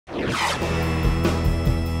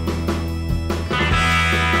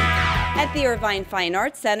At the Irvine Fine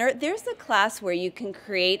Arts Center, there's a class where you can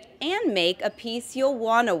create and make a piece you'll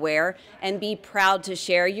want to wear and be proud to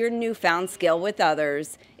share your newfound skill with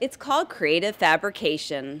others. It's called creative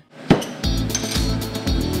fabrication.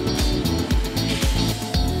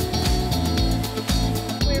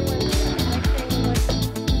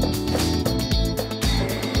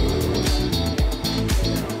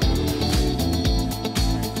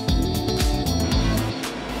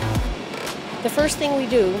 The first thing we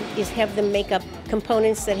do is have them make up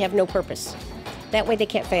components that have no purpose. That way they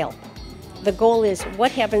can't fail. The goal is,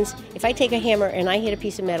 what happens if I take a hammer and I hit a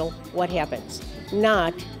piece of metal, what happens?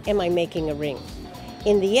 Not, am I making a ring?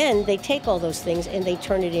 In the end, they take all those things and they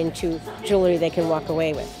turn it into jewelry they can walk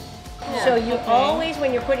away with. Yeah. So you always,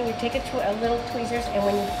 when you're putting, you take a little tweezers, and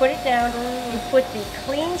when you put it down, you put the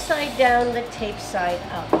clean side down, the tape side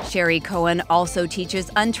up. Sherry Cohen also teaches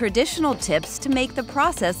untraditional tips to make the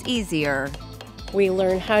process easier. We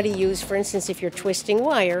learn how to use, for instance, if you're twisting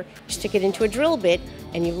wire, you stick it into a drill bit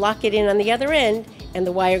and you lock it in on the other end and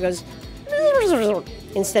the wire goes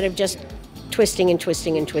instead of just twisting and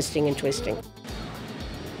twisting and twisting and twisting.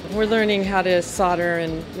 We're learning how to solder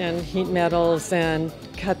and heat metals and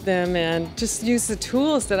cut them and just use the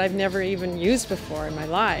tools that I've never even used before in my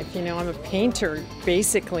life. You know, I'm a painter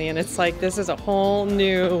basically, and it's like this is a whole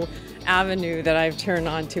new avenue that I've turned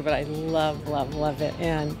on to, but I love, love, love it.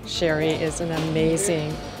 And Sherry is an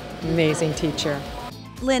amazing, amazing teacher.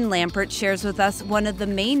 Lynn Lampert shares with us one of the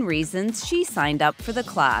main reasons she signed up for the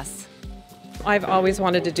class. I've always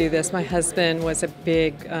wanted to do this. My husband was a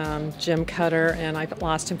big gem cutter, and I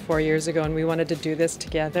lost him 4 years ago, and we wanted to do this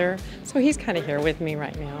together. So he's kind of here with me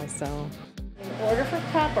right now. So, in order for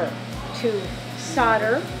copper to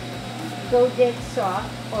solder, go dead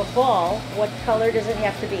soft, or ball, what color does it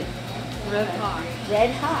have to be? Red hot.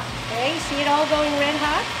 Red hot. Okay, see it all going red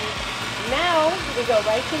hot? Now we go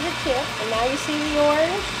right to the tip, and now you see the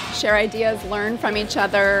orange. Share ideas, learn from each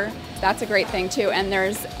other. That's a great thing too. And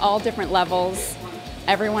there's all different levels.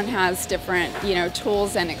 Everyone has different,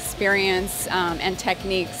 tools and experience and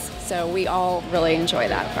techniques. So we all really enjoy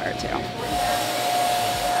that part too.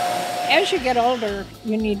 As you get older,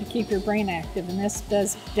 you need to keep your brain active, and this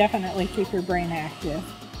does definitely keep your brain active.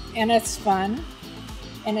 And it's fun,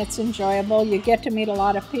 and it's enjoyable. You get to meet a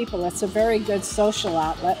lot of people. It's a very good social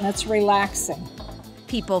outlet, and it's relaxing.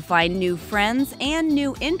 People find new friends and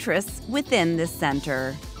new interests within this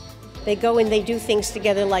center. They go and they do things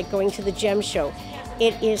together, like going to the gem show.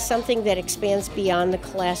 It is something that expands beyond the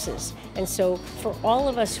classes. And so for all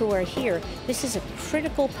of us who are here, this is a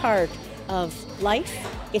critical part of life.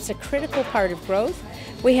 It's a critical part of growth.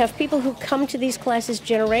 We have people who come to these classes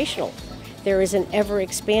generational. There is an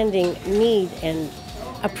ever-expanding need and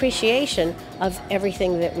appreciation of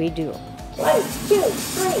everything that we do. 1, 2,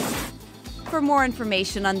 3. For more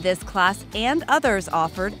information on this class and others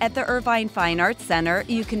offered at the Irvine Fine Arts Center,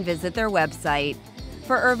 you can visit their website.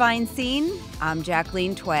 For Irvine Scene, I'm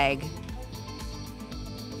Jacqueline Twegg.